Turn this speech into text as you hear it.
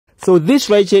So this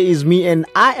right here is me, and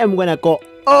I am gonna go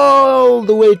all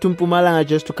the way to Mpumalanga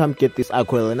just to come get this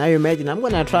Aquila. Now you imagine I'm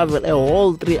gonna travel a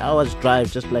whole 3 hours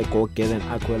drive just like go get an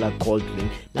Aquila cold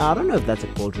drink. Now I don't know if that's a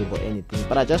cold drink or anything,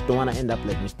 but I just don't want to end up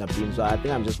like Mr. Bean, so I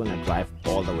think I'm just gonna drive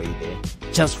all the way there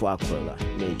just for Aquila,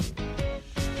 maybe.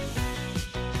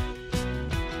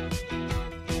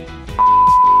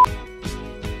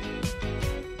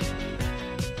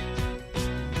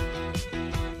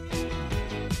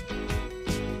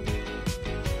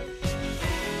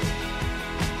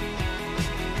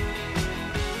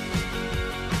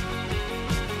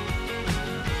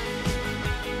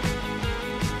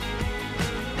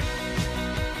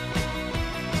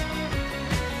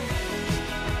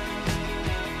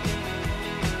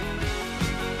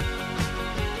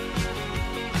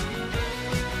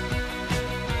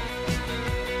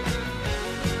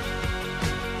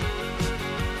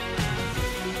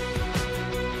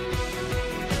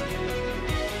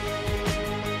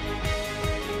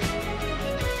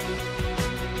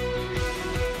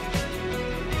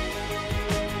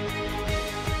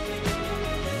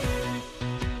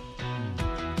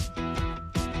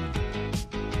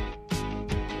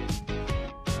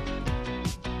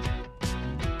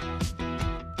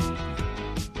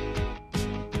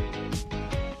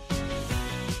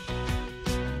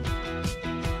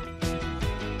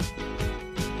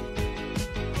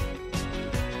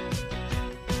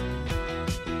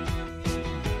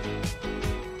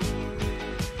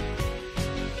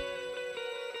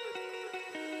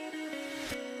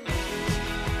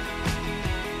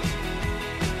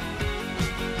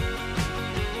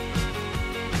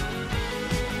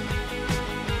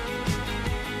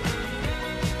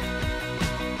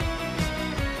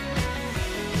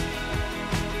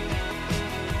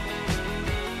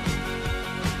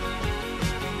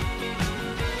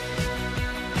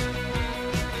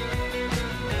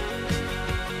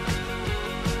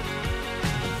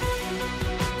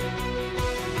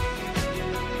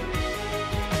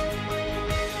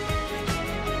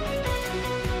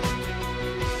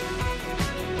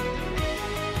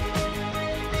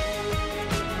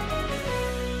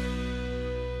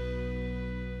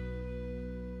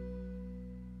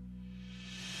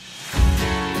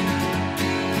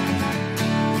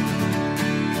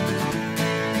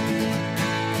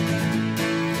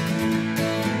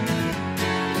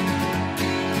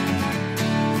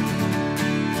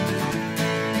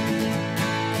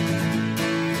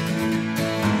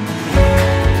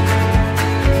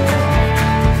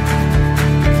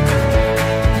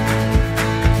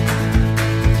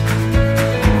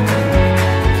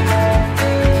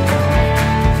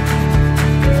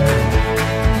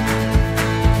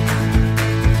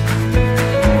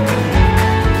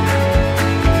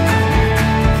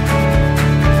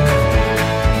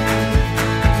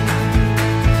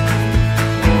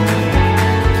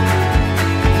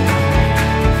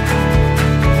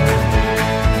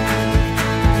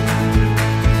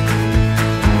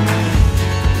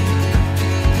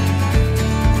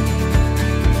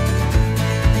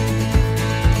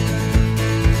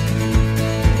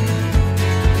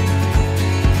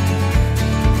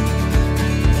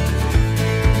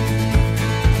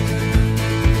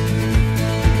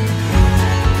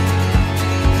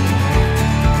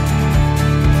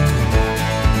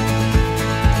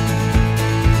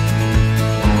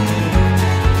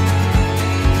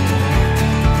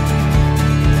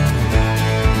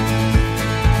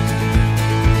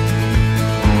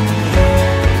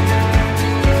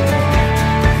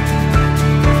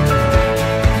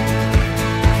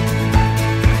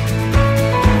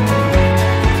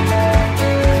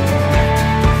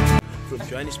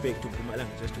 Johannesburg to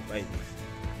Mpumalanga just to buy this.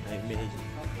 Amazing.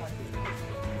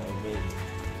 Amazing.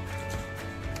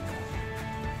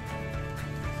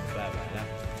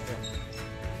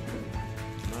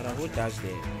 Mara, who does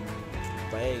that?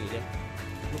 Buy it. Yeah.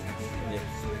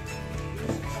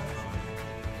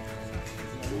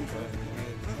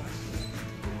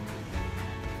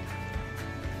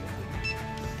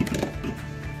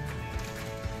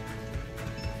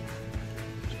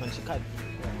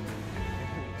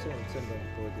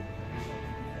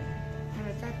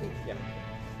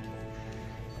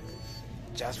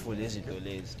 Just for lazy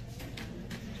dollars.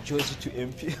 Georgie to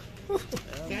MP.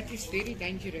 That is very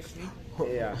dangerous, nee?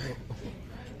 Yeah.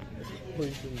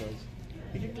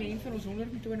 Dit is klein van ons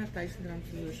 120.000 rand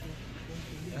verloor so.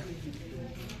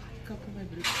 Kak in my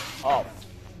broek. Oh.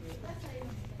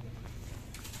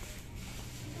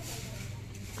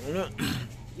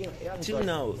 Till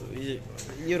now,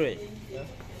 you're right.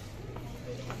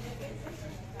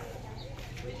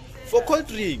 For cold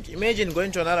drink, imagine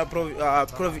going to another province.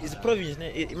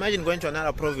 Imagine going to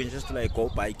another province just to like go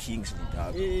buy Kingsley.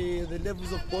 Dog. Hey, the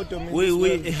levels of bottom.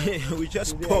 We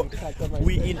just bought.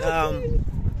 We in I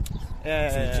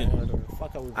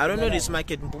don't know this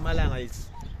market in Mpumalanga. It's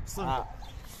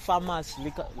farmers,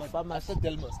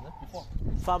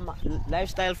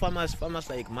 lifestyle farmers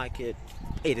like market.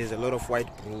 Hey, there's a lot of white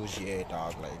brews here,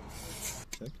 dog. Like,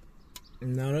 I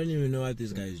don't even know what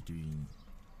this guy is doing.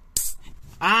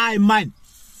 Aye, man.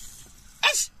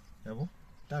 Yes.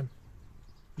 Done.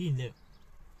 In there.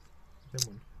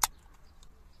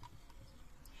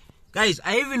 Guys,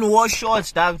 I even wore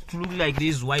shorts that look like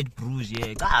these white brews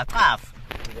here. Calf.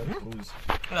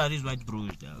 Look at these white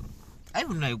brews, dog. I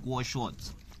even like wore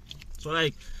shorts. So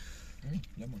like,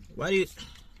 why is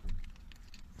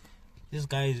this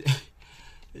guy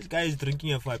is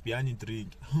drinking a Fabiani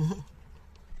drink?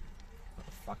 What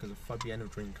the fuck is a Fabiano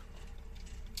drink?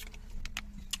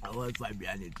 I want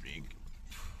Fabiani drink.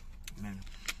 Man,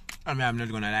 I mean, I'm not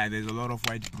gonna lie. There's a lot of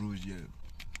white brews here.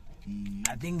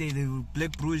 I think they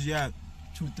black brews here.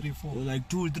 2, 3, 4. Like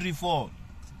 2, 3, 4.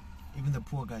 Even the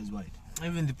poor guy is white.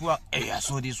 Even the poor. Hey, I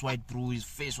saw this white brew. His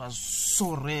face was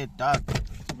so red, dog.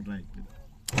 Right.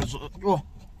 So, oh.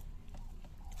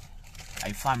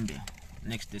 I found it.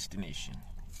 Next destination.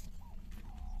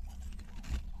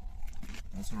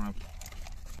 That's alright.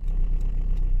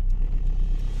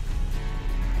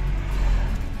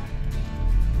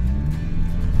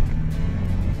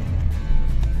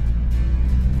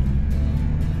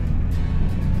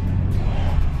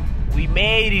 We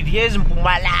made it. Here's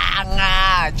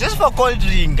Mpumalanga. Just for cold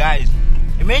drink, guys.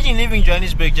 Imagine leaving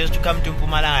Johannesburg just to come to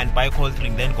Mpumalanga and buy cold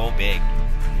drink, then go back.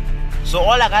 So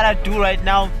all I gotta do right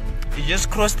now is just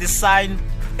cross this sign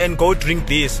and go drink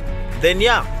this. Then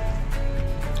yeah,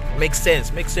 makes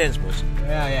sense, boss.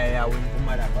 Yeah. We're in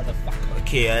Mpumalanga. What the fuck?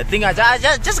 Okay, I think I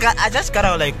just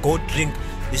gotta like go drink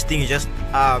this thing just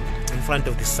in front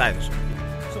of the sign. So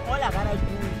all I gotta do.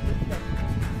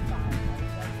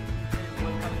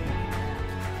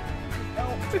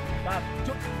 You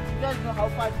guys know how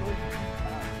far it goes?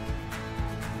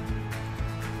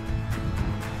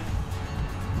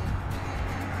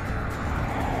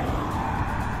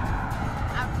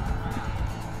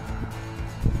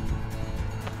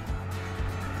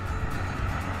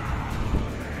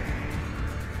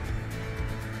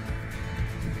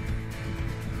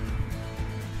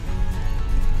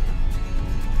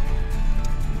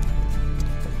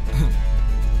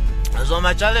 So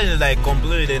my challenge is like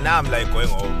completed and now I'm like going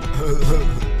home.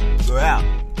 So yeah.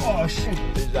 Oh shit.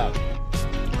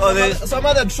 Oh, there's some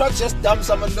other trucks just dumped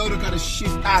some load of kind of shit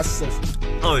asses.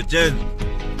 oh Jen.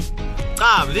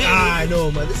 Come, I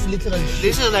know, man. This is literally shit.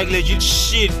 this is like legit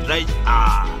shit, right?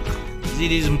 See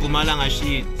this Mpumalanga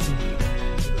shit.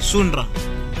 Sundra.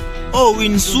 Oh,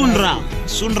 in Sundra.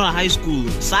 Sundra High School.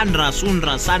 Sandra.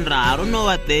 I don't know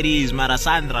what that is, Mara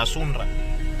Sundra.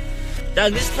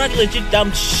 Dog, this truck legit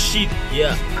dumb shit.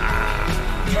 Yeah.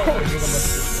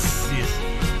 Yes.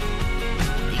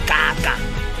 Ikaka.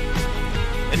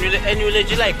 And we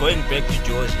legit like going back to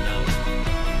Joe's now.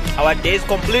 Our day is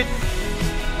complete.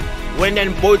 Went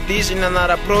and bought this in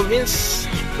another province.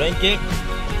 Drinking.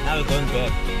 Now we're going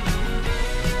back.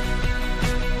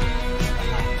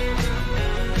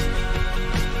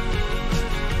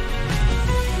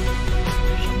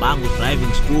 Shabangu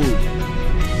driving school.